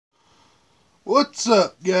What's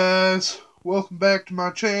up, guys? Welcome back to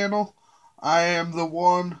my channel. I am the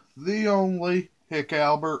one, the only, Hick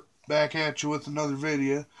Albert, back at you with another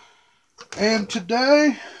video. And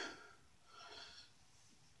today,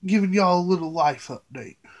 giving y'all a little life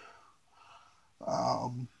update.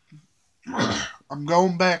 I'm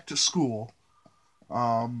going back to school.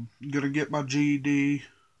 Gonna get my GED,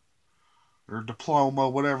 or diploma,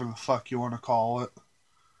 whatever the fuck you want to call it.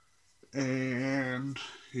 And,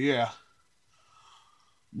 yeah.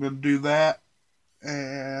 I'm gonna do that.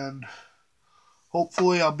 And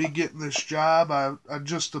hopefully I'll be getting this job. I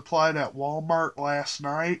just applied at Walmart last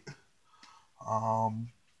night.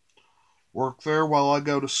 Work there while I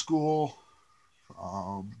go to school.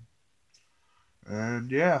 And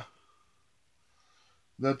yeah,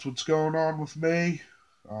 that's what's going on with me.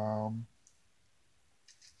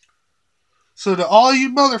 So to all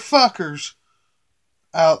you motherfuckers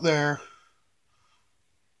out there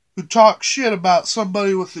who talk shit about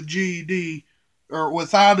somebody with a GED or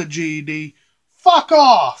without a GED, fuck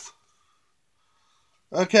off.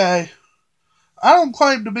 Okay? I don't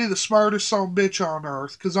claim to be the smartest son bitch on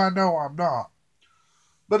earth, because I know I'm not.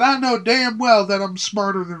 But I know damn well that I'm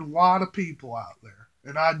smarter than a lot of people out there.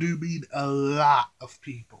 And I do mean a lot of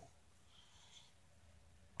people.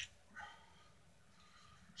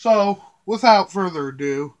 So, without further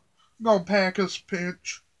ado, I'm going to pack us a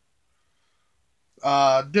pinch.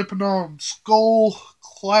 Dipping on Skull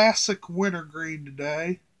Classic Wintergreen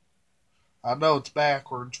today. I know it's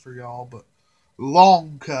backwards for y'all, but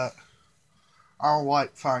long cut. I don't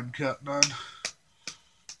like fine cut none.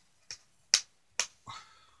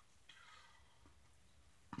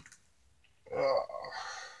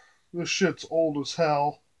 This shit's old as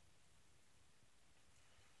hell.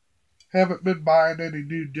 Haven't been buying any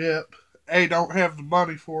new dip. A, don't have the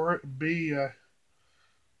money for it. And B,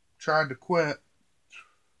 trying to quit.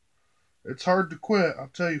 It's hard to quit,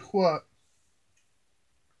 I'll tell you what.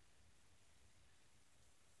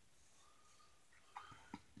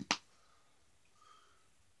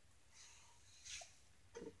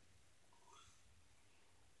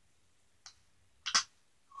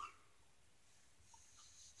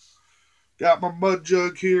 Got my mud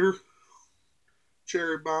jug here.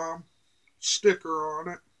 Cherry bomb. Sticker on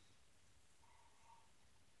it.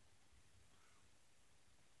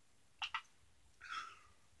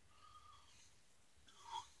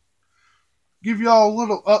 Give y'all a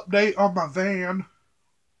little update on my van.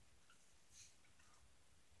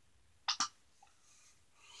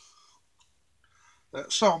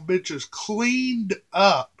 That son bitch is cleaned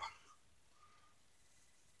up.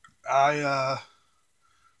 My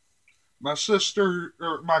sister,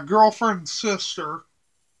 or my girlfriend's sister,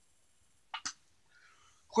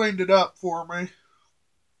 cleaned it up for me.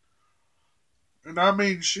 And I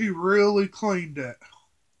mean, she really cleaned it.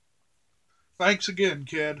 Thanks again,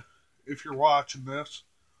 kid, if you're watching this.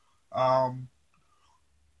 I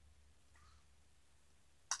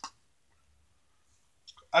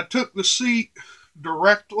took the seat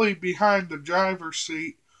directly behind the driver's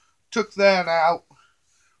seat, took that out.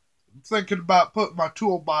 I'm thinking about putting my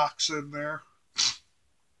toolbox in there.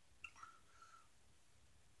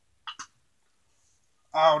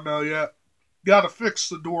 I don't know yet. Gotta fix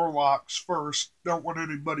the door locks first. Don't want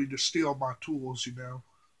anybody to steal my tools, you know.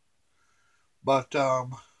 But,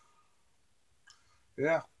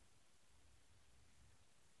 yeah.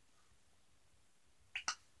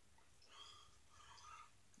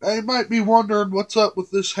 Now you might be wondering what's up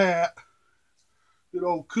with this hat. Good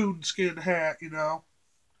old coonskin hat, you know.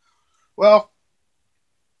 Well,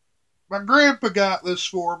 my grandpa got this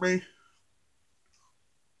for me.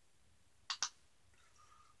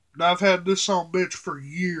 And I've had this on bitch for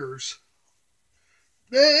years.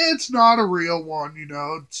 It's not a real one, you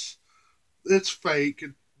know. It's fake.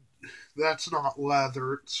 That's not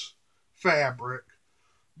leather. It's fabric.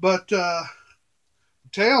 But the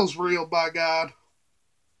tail's real, by God.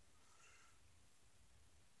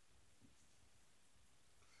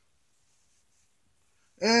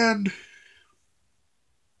 And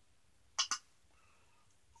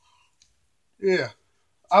yeah,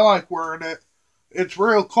 I like wearing it. It's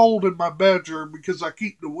real cold in my bedroom because I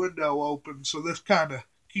keep the window open, so this kind of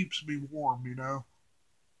keeps me warm, you know.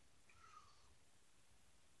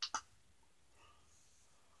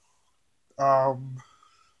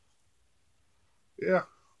 Yeah.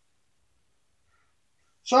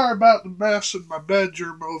 Sorry about the mess in my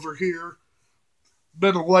bedroom over here.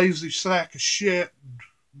 Been a lazy sack of shit and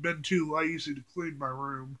been too lazy to clean my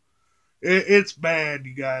room. It's bad,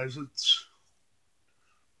 you guys.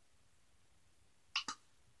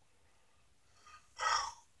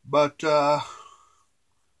 But that's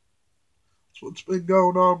what's been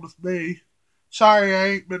going on with me. Sorry I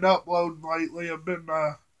ain't been uploading lately. I've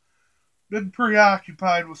been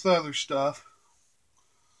preoccupied with other stuff.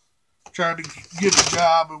 Trying to get a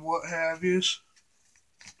job and what have yous.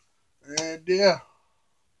 And yeah.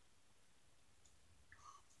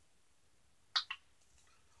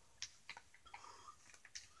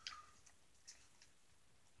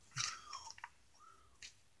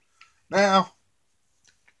 Now,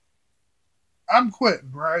 I'm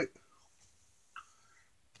quitting, right?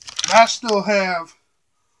 And I still have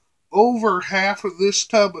over half of this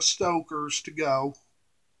tub of Stoker's to go.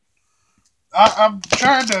 I'm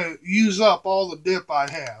trying to use up all the dip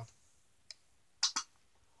I have.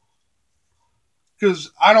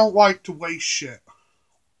 Because I don't like to waste shit.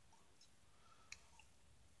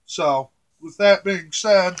 So, with that being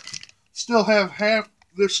said, still have half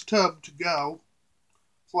this tub to go.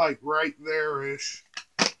 It's like right there-ish.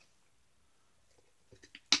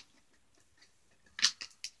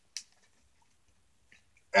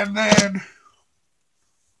 And then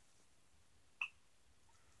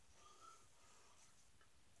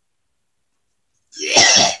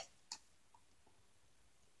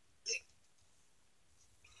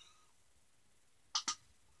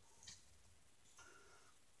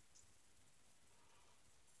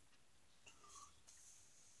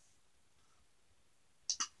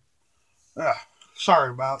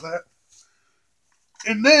sorry about that.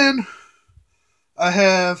 And then I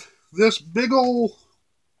have this big old,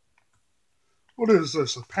 what is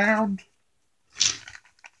this, a pound?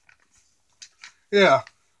 Yeah,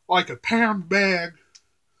 like a pound bag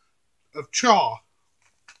of chaw.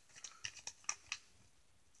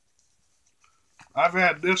 I've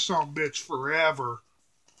had this on bitch forever.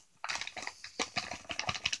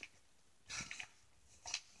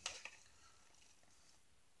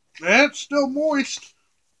 And it's still moist.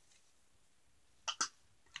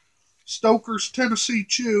 Stoker's Tennessee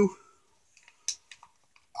Chew.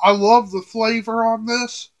 I love the flavor on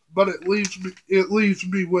this, but it leaves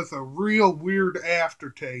me with a real weird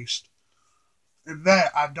aftertaste. And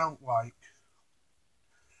that I don't like.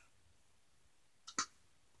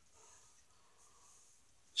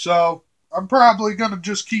 So, I'm probably going to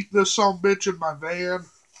just keep this son bitch in my van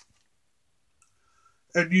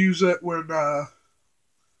and use it when I'm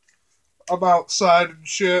outside and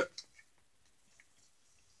shit.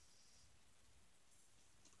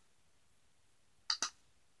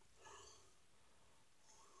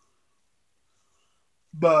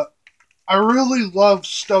 But I really love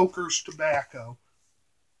Stoker's tobacco.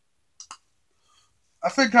 I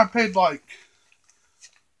think I paid like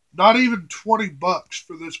not even $20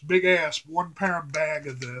 for this big ass 1 pound bag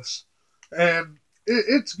of this. And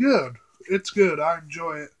it's good. It's good. I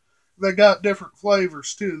enjoy it. They got different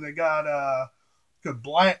flavors too. They got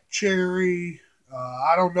black cherry.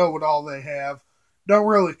 I don't know what all they have. Don't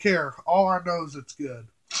really care. All I know is it's good.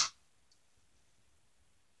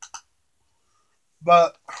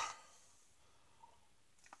 But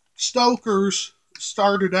Stoker's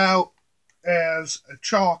started out as a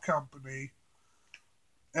chaw company,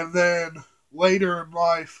 and then later in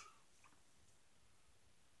life,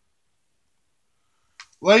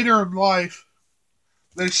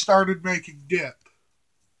 they started making dip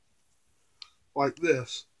like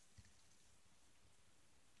this.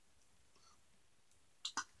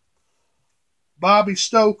 Bobby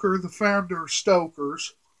Stoker, the founder of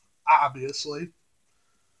Stoker's, obviously,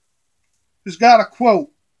 has got a quote.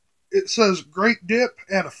 It says, "Great dip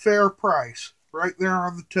at a fair price," right there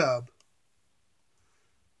on the tub.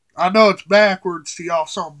 I know it's backwards to y'all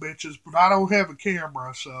some bitches, but I don't have a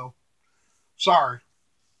camera, so sorry.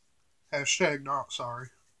 Hashtag not sorry.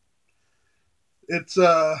 It's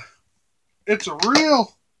it's a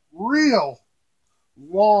real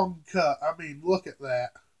long cut. I mean, look at that.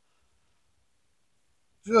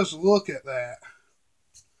 Just look at that.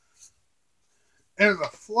 And the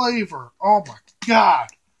flavor, oh my god.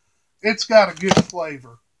 It's got a good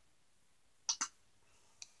flavor.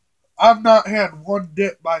 I've not had one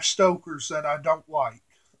dip by Stoker's that I don't like.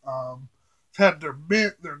 I've had their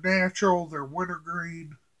mint, their natural, their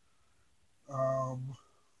wintergreen.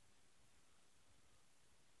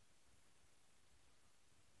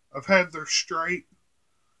 I've had their straight.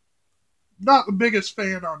 Not the biggest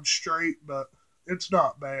fan on straight, but it's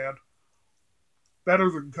not bad. Better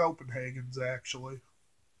than Copenhagen's, actually.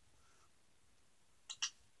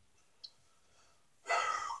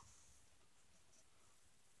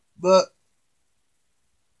 But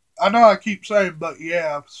I know I keep saying, but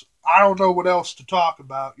yeah, I don't know what else to talk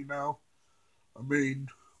about, you know? I mean,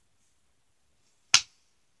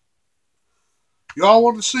 y'all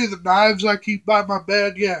want to see the knives I keep by my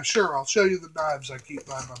bed? Yeah, sure, I'll show you the knives I keep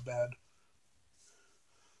by my bed.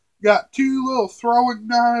 Got two little throwing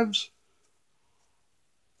knives,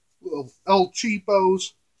 little El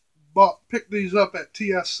Cheapos. Picked these up at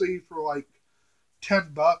TSC for like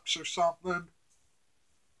 $10 or something.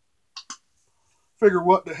 Figure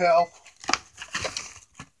what the hell.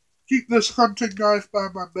 Keep this hunting knife by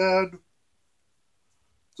my bed.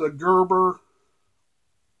 It's a Gerber.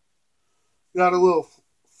 Got a little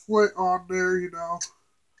flint on there, you know.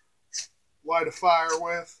 Light a fire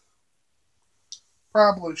with.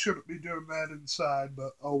 Probably shouldn't be doing that inside,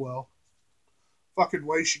 but oh well. Fucking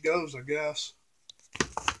way she goes, I guess.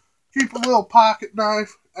 Keep a little pocket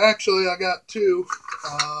knife. Actually, I got two.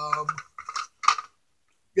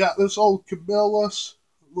 Got this old Camillus,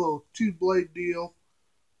 little 2-blade deal.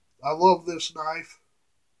 I love this knife.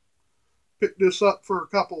 Picked this up for a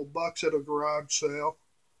couple of bucks at a garage sale.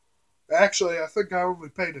 Actually, I think I only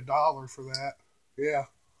paid $1 for that. Yeah.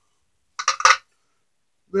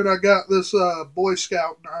 Then I got this Boy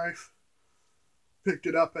Scout knife. Picked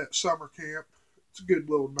it up at summer camp. It's a good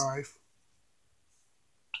little knife.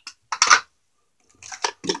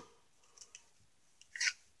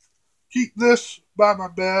 Keep this by my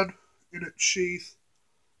bed in its sheath.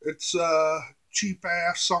 It's cheap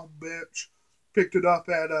ass son of a bitch. Picked it up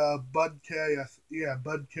at Bud K. Yeah,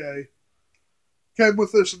 Bud K. Came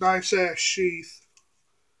with this nice ass sheath.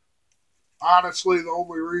 Honestly, the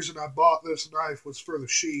only reason I bought this knife was for the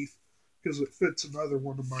sheath, because it fits another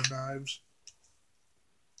one of my knives.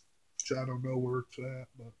 Which I don't know where it's at,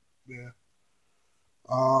 but yeah.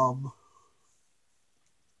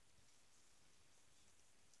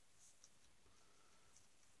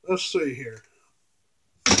 Let's see here.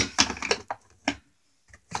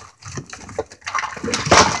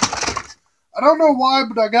 I don't know why,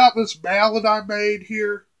 but I got this mallet I made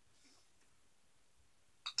here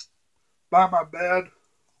by my bed.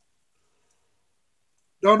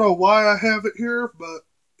 Don't know why I have it here, but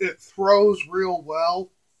it throws real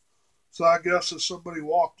well. So I guess if somebody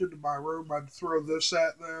walked into my room, I'd throw this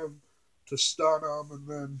at them to stun them and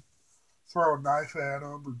then throw a knife at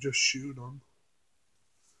them or just shoot them.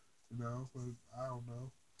 You know, I don't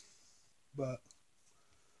know. But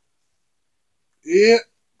it.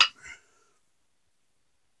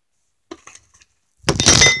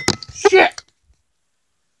 Shit!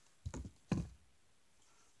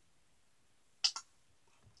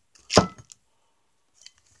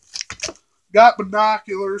 Got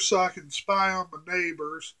binoculars so I can spy on my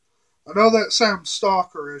neighbors. I know that sounds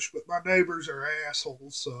stalkerish, but my neighbors are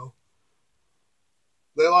assholes, so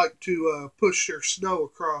they like to push their snow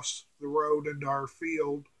across the road into our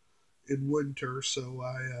field in winter, so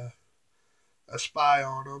I spy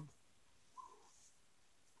on them.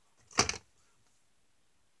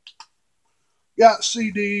 Got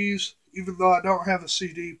CDs, even though I don't have a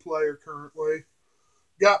CD player currently.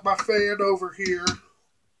 Got my fan over here.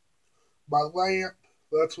 My lamp,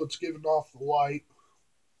 that's what's giving off the light.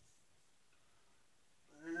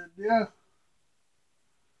 And yeah.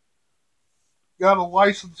 Got a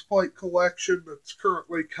license plate collection that's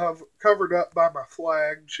currently covered up by my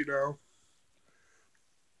flags, you know.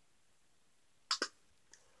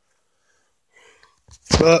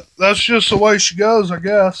 But that's just the way she goes, I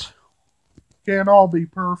guess. Can't all be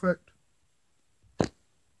perfect.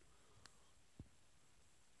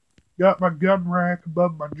 Got my gun rack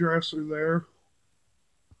above my dresser there.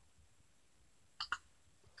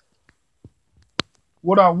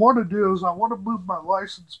 What I want to do is I want to move my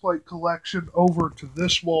license plate collection over to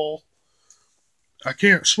this wall. I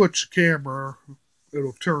can't switch the camera.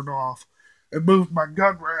 It'll turn off. And move my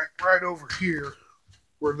gun rack right over here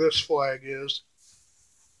where this flag is.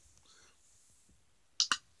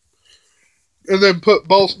 And then put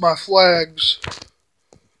both my flags,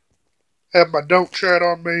 have my don't chat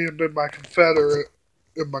on me, and then my Confederate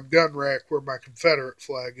in my gun rack where my Confederate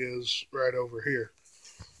flag is right over here.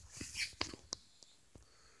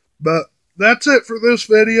 But that's it for this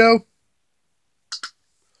video.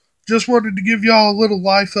 Just wanted to give y'all a little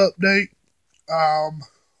life update. I'll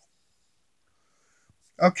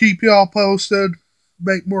keep y'all posted,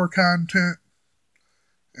 make more content.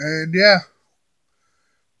 And yeah.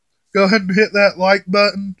 Go ahead and hit that like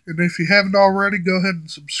button. And if you haven't already, go ahead and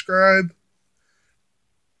subscribe.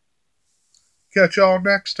 Catch y'all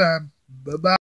next time. Bye-bye.